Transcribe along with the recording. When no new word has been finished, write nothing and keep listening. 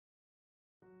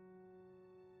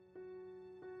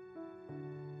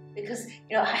because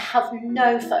I have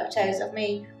no photos of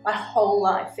me my whole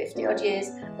life, 50 odd years,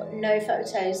 but no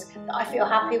photos that I feel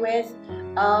happy with.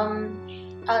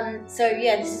 And so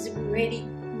yeah, this is a really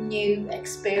new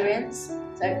experience.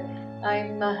 So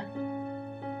I'm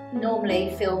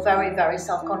normally feel very, very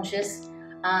self-conscious,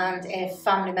 and if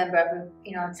family member ever,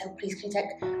 I'd say, please can you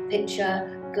take a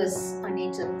picture because I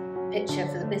need a picture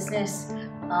for the business.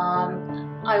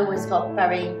 I always got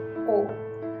very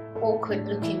awkward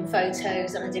looking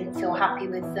photos and I didn't feel happy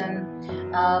with them.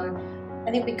 I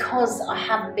think because I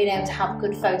haven't been able to have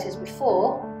good photos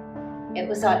before, it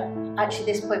was like, actually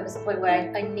this point was the point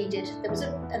where I needed, there's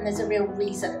a real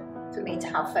reason for me to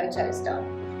have photos done,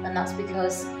 and that's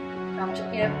because I'm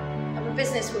a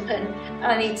businesswoman and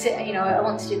I need to, I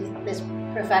want to do this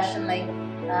professionally,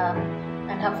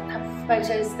 and have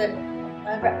photos that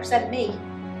represent me.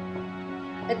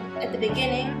 At the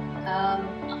beginning,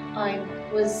 I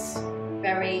was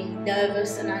very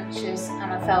nervous and anxious,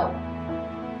 and I felt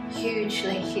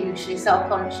hugely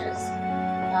self-conscious.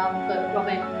 But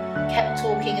Robin kept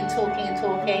talking and talking and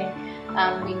talking,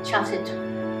 and we chatted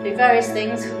through various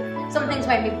things. Some things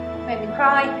made me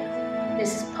cry.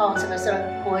 This is part of a sort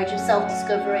of voyage of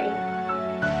self-discovery.